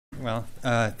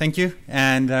Thank you.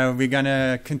 And we're going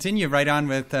to continue right on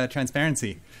with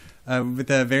transparency,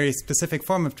 with a very specific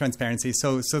form of transparency.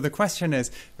 So the question is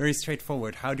very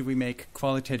straightforward. How do we make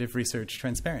qualitative research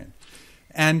transparent?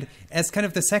 And as kind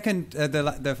of the second,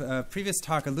 the previous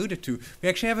talk alluded to, we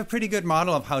actually have a pretty good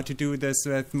model of how to do this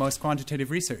with most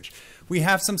quantitative research. We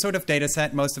have some sort of data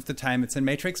set. Most of the time it's in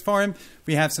matrix form.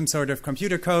 We have some sort of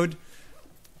computer code.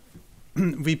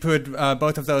 We put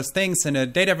both of those things in a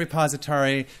data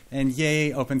repository, and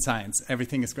yay, open science.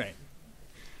 Everything is great.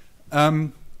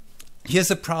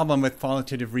 Here's a problem with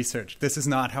qualitative research. This is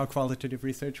not how qualitative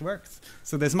research works.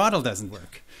 So this model doesn't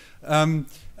work.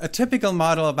 A typical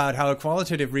model about how a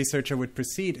qualitative researcher would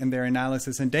proceed in their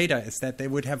analysis and data is that they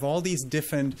would have all these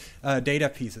different data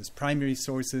pieces, primary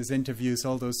sources, interviews,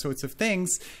 all those sorts of things,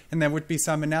 and there would be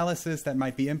some analysis that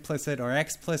might be implicit or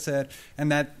explicit, and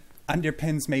that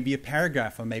underpins maybe a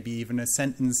paragraph or maybe even a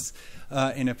sentence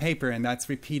in a paper, and that's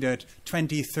repeated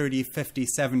 20, 30, 50,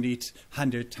 70,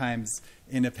 100 times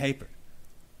in a paper.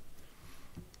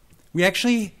 We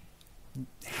actually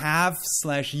have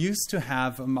 / used to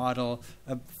have a model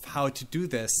of how to do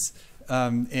this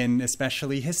in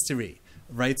especially history,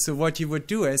 right? So what you would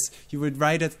do is you would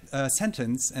write a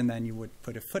sentence, and then you would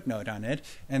put a footnote on it,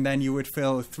 and then you would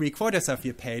fill 3/4 of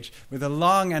your page with a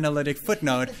long analytic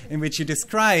footnote in which you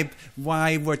describe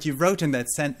why what you wrote in that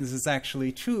sentence is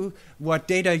actually true, what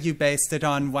data you based it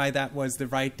on, why that was the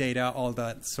right data, all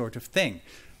that sort of thing.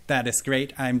 That is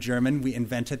great. I'm German. We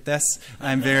invented this.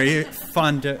 I'm very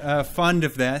fond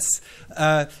of this.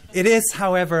 It is,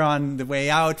 however, on the way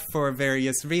out for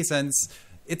various reasons.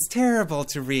 It's terrible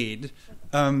to read.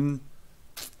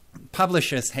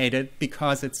 Publishers hate it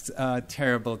because it's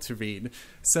terrible to read.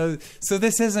 So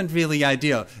this isn't really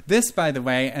ideal. This, by the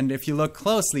way, and if you look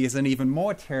closely, is an even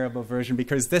more terrible version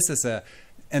because this is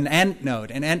an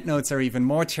endnote, and endnotes are even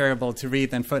more terrible to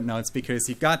read than footnotes because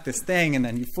you got this thing and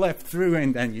then you flip through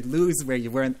and then you lose where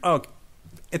you were. And, oh,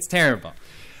 it's terrible.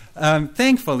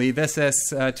 Thankfully, this is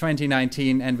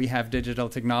 2019 and we have digital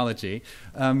technology.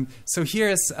 So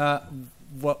here's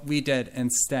what we did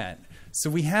instead. So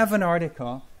we have an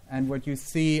article, and what you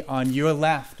see on your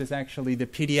left is actually the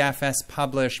PDF as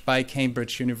published by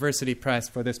Cambridge University Press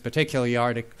for this particular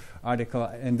article,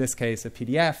 in this case a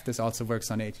PDF. This also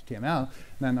works on HTML.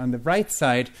 And then on the right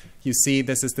side, you see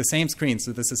this is the same screen,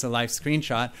 so this is a live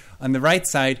screenshot. On the right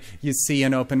side, you see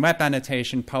an open web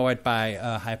annotation powered by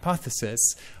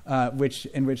Hypothesis,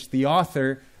 in which the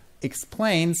author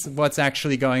explains what's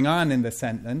actually going on in the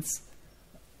sentence.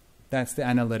 That's the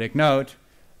analytic note.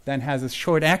 Then has a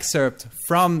short excerpt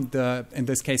from the, in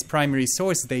this case, primary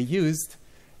source they used,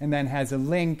 and then has a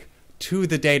link to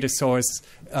the data source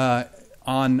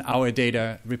on our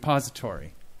data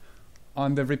repository.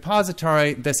 On the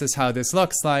repository, this is how this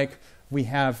looks like. We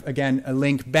have, again, a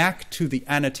link back to the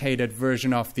annotated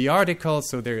version of the article,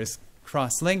 so there is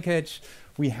cross-linkage.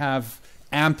 We have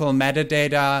ample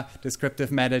metadata, descriptive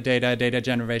metadata, data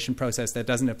generation process that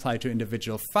doesn't apply to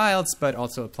individual files, but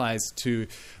also applies to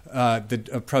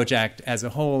the project as a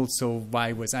whole. So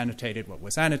why was annotated, what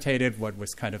was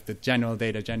kind of the general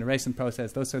data generation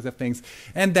process, those sorts of things.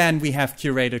 And then we have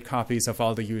curated copies of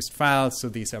all the used files. So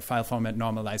these are file format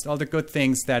normalized, all the good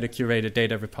things that a curated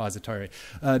data repository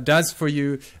does for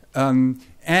you.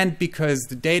 And because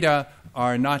the data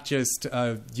are not just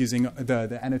using,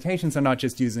 the annotations are not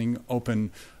just using open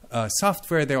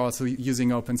software, they're also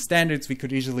using open standards. We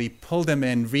could easily pull them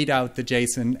in, read out the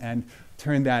JSON, and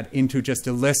turn that into just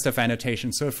a list of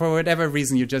annotations. So for whatever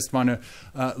reason you just want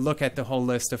to look at the whole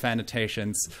list of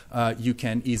annotations, you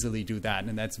can easily do that.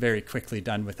 And that's very quickly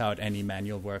done without any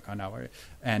manual work on our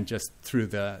end, just through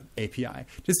the API.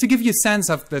 Just to give you a sense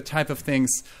of the type of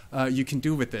things you can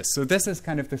do with this. So this is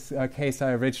kind of the case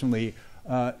I originally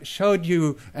showed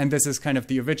you, and this is kind of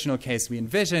the original case we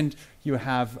envisioned. You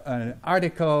have an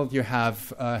article, you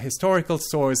have a historical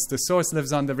source, the source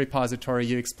lives on the repository,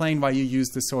 you explain why you use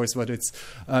the source, what it's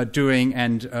doing,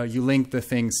 and you link the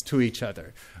things to each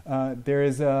other. There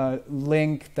is a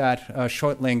link, a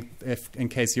short link, in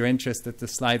case you're interested. The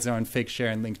slides are on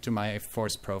Figshare and linked to my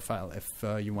Force profile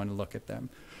if you want to look at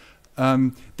them.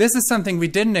 This is something we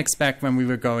didn't expect when we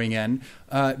were going in.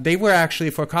 They were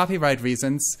actually, for copyright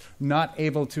reasons, not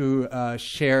able to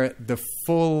share the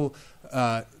full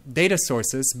data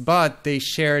sources, but they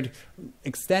shared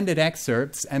extended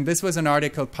excerpts. And this was an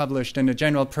article published in a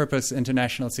general purpose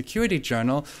international security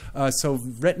journal, so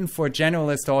written for a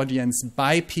generalist audience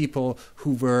by people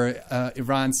who were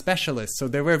Iran specialists. So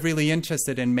they were really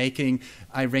interested in making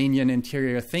Iranian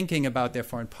interior thinking about their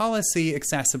foreign policy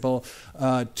accessible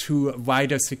to a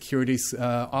wider security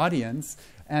audience.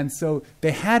 And so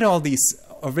they had all these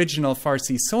original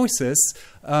Farsi sources,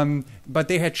 but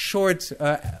they had short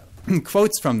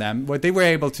quotes from them. What they were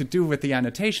able to do with the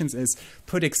annotations is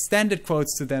put extended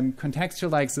quotes to them,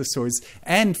 contextualize the source,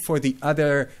 and for the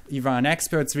other Iran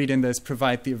experts reading this,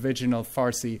 provide the original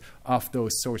Farsi of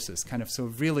those sources. Kind of so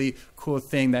really cool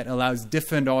thing that allows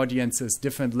different audiences,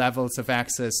 different levels of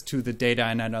access to the data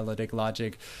and analytic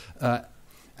logic,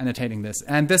 annotating this.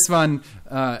 And this one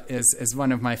is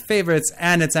one of my favorites,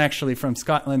 and it's actually from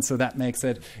Scotland, so that makes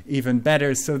it even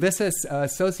better. So this is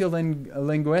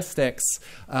sociolinguistics,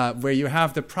 where you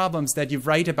have the problems that you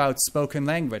write about spoken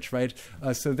language, right?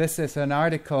 So this is an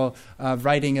article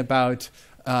writing about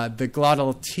the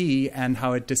glottal T and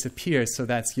how it disappears. So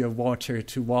that's your water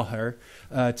to water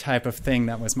type of thing.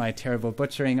 That was my terrible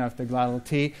butchering of the glottal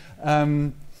T.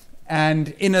 And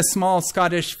in a small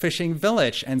Scottish fishing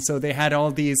village. And so they had all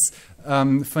these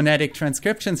phonetic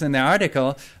transcriptions in their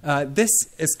article. This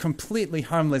is completely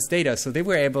harmless data. So they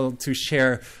were able to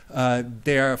share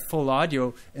their full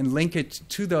audio and link it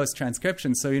to those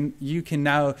transcriptions. So you can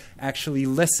now actually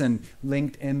listen,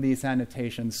 linked in these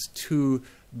annotations, to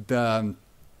the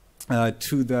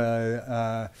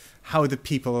how the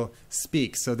people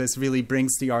speak. So this really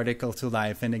brings the article to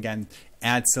life, and again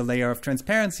adds a layer of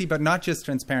transparency, but not just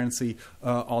transparency,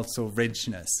 also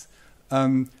richness.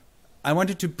 I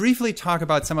wanted to briefly talk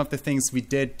about some of the things we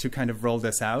did to kind of roll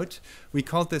this out. We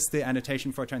called this the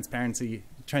Annotation for Transparent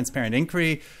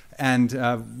Inquiry, and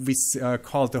we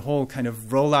called the whole kind of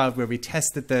rollout where we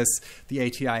tested this the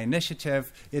ATI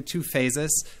initiative. It had two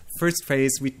phases. First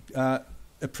phase, we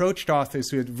approached authors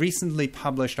who had recently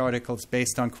published articles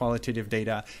based on qualitative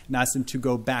data and asked them to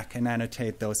go back and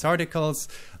annotate those articles.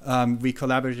 We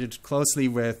collaborated closely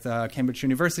with Cambridge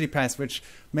University Press, which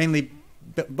mainly,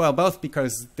 well, both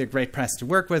because they're great press to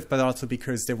work with, but also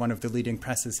because they're one of the leading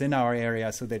presses in our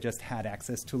area, so they just had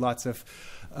access to lots of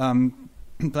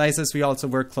places. We also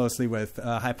work closely with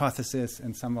Hypothesis,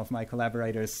 and some of my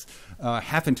collaborators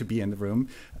happen to be in the room.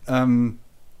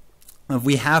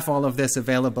 We have all of this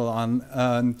available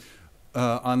on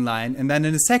online. And then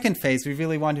in the second phase, we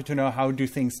really wanted to know how do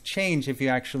things change if you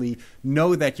actually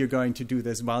know that you're going to do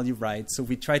this while you write. So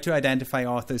we tried to identify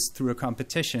authors through a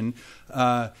competition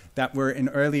that were in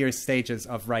earlier stages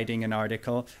of writing an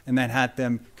article, and then had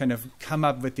them kind of come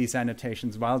up with these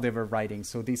annotations while they were writing.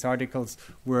 So these articles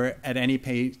were at any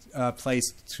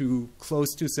place too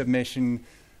close to submission,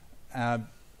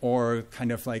 or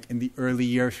kind of like in the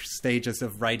earlier stages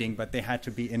of writing, but they had to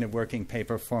be in a working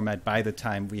paper format by the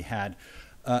time we had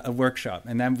a workshop.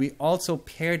 And then we also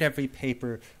paired every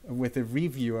paper with a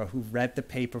reviewer who read the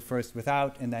paper first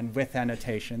without and then with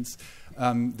annotations.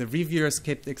 The reviewers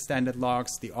kept extended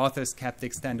logs, the authors kept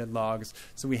extended logs,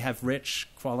 so we have rich,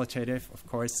 qualitative, of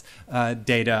course,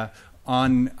 data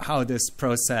on how this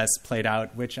process played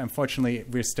out, which unfortunately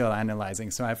we're still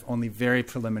analyzing. So I have only very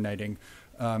preliminary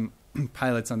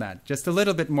pilots on that. Just a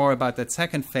little bit more about that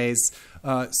second phase.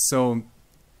 So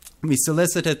we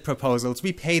solicited proposals.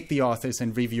 We paid the authors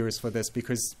and reviewers for this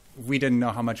because we didn't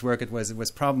know how much work it was. It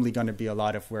was probably going to be a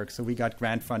lot of work. So we got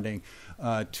grant funding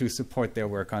to support their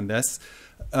work on this.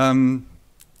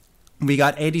 We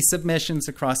got 80 submissions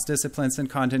across disciplines and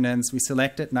continents. We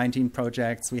selected 19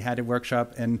 projects. We had a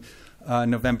workshop in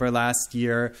November last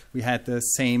year. We had the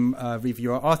same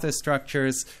reviewer-author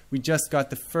structures. We just got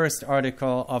the first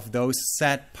article of those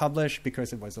set published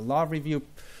because it was a law review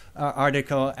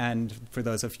article. And for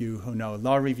those of you who know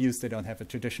law reviews, they don't have a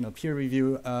traditional peer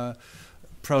review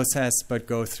process, but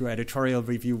go through editorial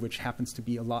review, which happens to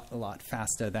be a lot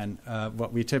faster than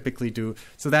what we typically do.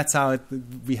 So that's how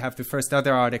we have the first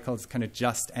other articles kind of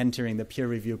just entering the peer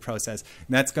review process.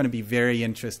 And that's going to be very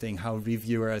interesting how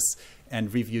reviewers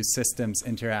and review systems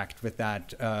interact with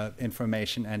that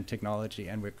information and technology,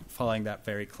 and we're following that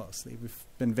very closely. We've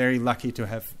been very lucky to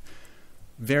have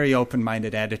very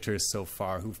open-minded editors so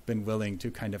far who've been willing to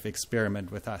kind of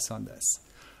experiment with us on this.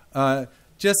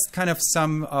 Just kind of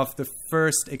some of the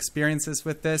first experiences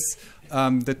with this.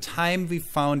 The time we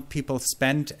found people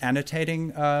spent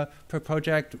annotating per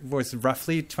project was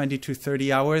roughly 20 to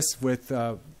 30 hours, with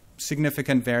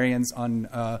significant variance on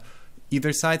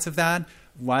either sides of that.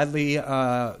 Widely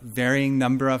varying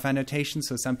number of annotations.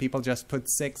 So some people just put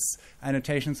 6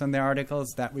 annotations on their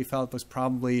articles. That we felt was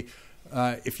probably,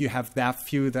 if you have that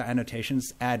few, the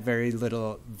annotations add very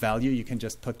little value. You can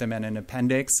just put them in an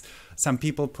appendix. Some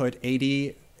people put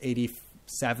 80,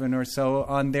 87 or so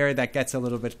on there. That gets a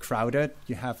little bit crowded.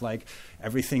 You have like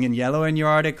everything in yellow in your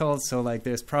article. So like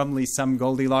there's probably some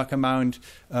Goldilocks amount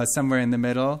somewhere in the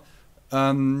middle.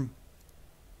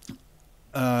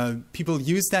 people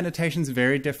used annotations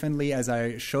very differently, as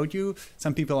I showed you.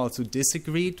 Some people also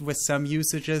disagreed with some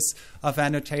usages of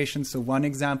annotations. So one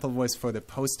example was for the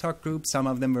post-hoc group. Some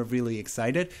of them were really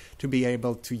excited to be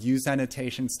able to use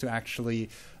annotations to actually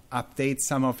update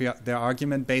some of their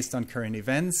argument based on current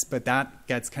events, but that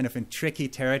gets kind of in tricky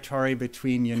territory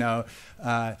between,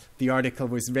 the article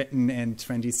was written in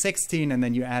 2016 and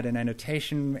then you add an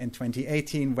annotation in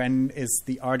 2018. When is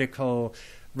the article,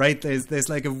 right? There's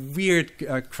like a weird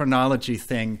chronology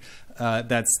thing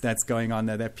that's going on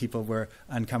there that people were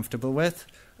uncomfortable with.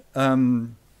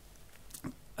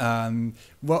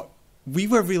 What we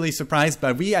were really surprised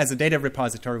by, we as a data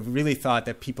repository really thought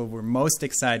that people were most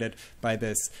excited by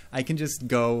this. I can just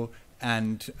go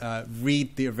and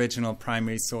read the original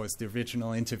primary source, the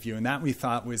original interview, and that we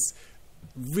thought was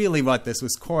really what this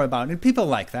was core about. And people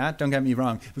like that, don't get me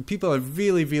wrong, but people are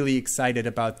really, really excited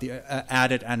about the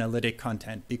added analytic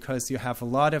content, because you have a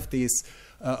lot of these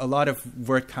a lot of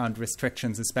word count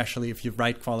restrictions, especially if you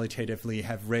write qualitatively,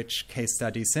 have rich case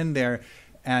studies in there.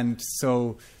 And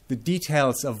so the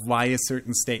details of why a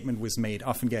certain statement was made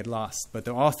often get lost, but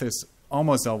the authors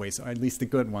almost always, or at least the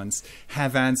good ones,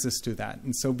 have answers to that.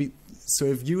 And so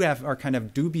if you are kind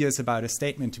of dubious about a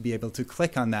statement, to be able to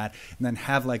click on that and then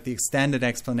have like the extended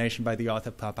explanation by the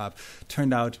author pop up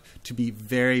turned out to be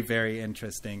very, very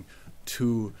interesting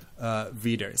to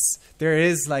readers. There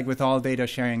is, like with all data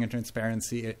sharing and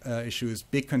transparency issues,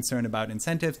 big concern about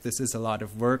incentives. This is a lot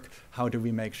of work. How do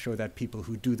we make sure that people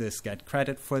who do this get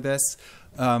credit for this?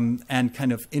 And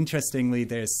kind of interestingly,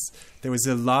 there was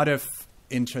a lot of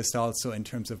interest also in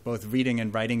terms of both reading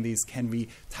and writing these. Can we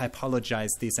typologize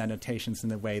these annotations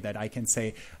in a way that I can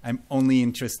say, I'm only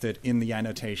interested in the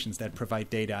annotations that provide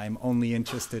data. I'm only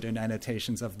interested in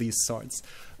annotations of these sorts,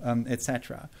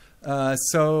 etc.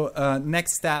 So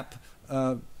next step,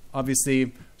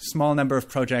 obviously, small number of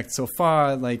projects so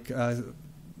far, like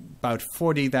about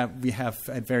 40 that we have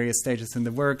at various stages in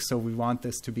the work. So we want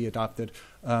this to be adopted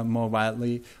more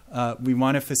widely. We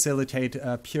want to facilitate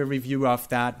peer review of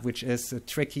that, which is a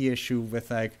tricky issue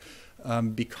with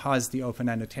because the open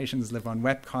annotations live on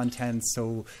web content.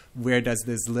 So where does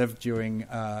this live during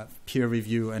peer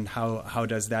review, and how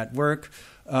does that work?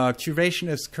 Curation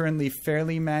is currently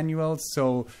fairly manual.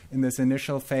 So in this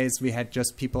initial phase, we had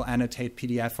just people annotate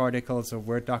PDF articles or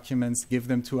Word documents, give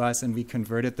them to us, and we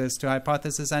converted this to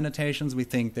hypothesis annotations. We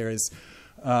think this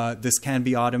can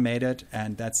be automated,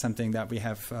 and that's something that we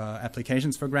have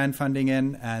applications for grant funding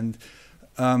in. And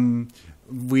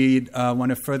we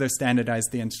want to further standardize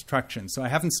the instructions. So I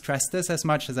haven't stressed this as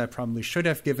much as I probably should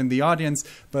have given the audience,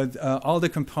 but all the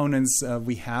components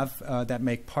we have that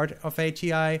make part of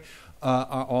ATI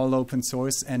are all open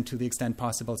source and, to the extent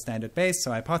possible, standard-based. So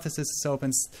Hypothesis is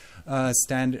open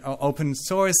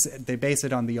source. They base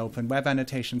it on the open web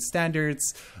annotation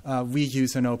standards. We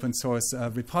use an open source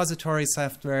repository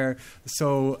software.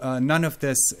 So none of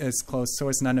this is closed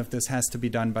source. None of this has to be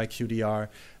done by QDR.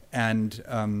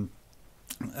 And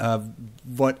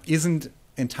what isn't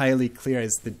entirely clear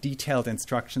is the detailed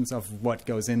instructions of what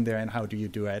goes in there and how do you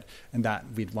do it, and that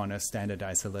we'd want to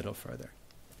standardize a little further.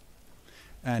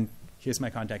 And here's my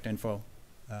contact info.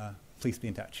 Please be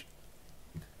in touch.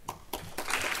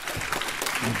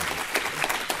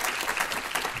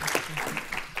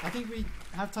 I think we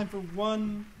have time for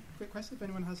one quick question. If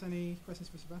anyone has any questions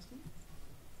for Sebastian.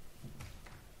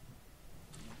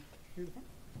 Here at the front.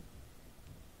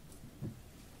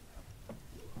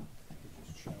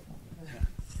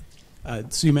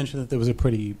 So you mentioned that there was a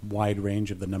pretty wide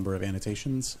range of the number of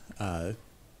annotations.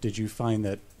 Did you find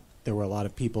that there were a lot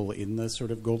of people in the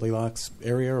sort of Goldilocks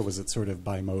area, or was it sort of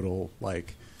bimodal,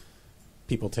 like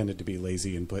people tended to be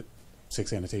lazy and put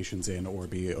 6 annotations in, or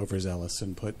be overzealous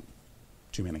and put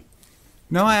too many?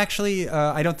 No, actually,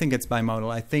 I don't think it's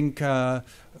bimodal. I think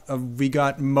we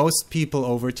got most people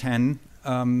over 10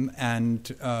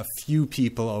 and few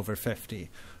people over 50.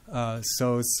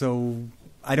 So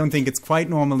I don't think it's quite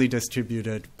normally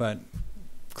distributed, but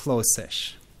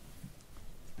close-ish.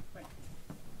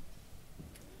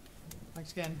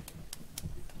 Thanks again.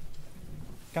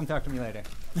 Come talk to me later.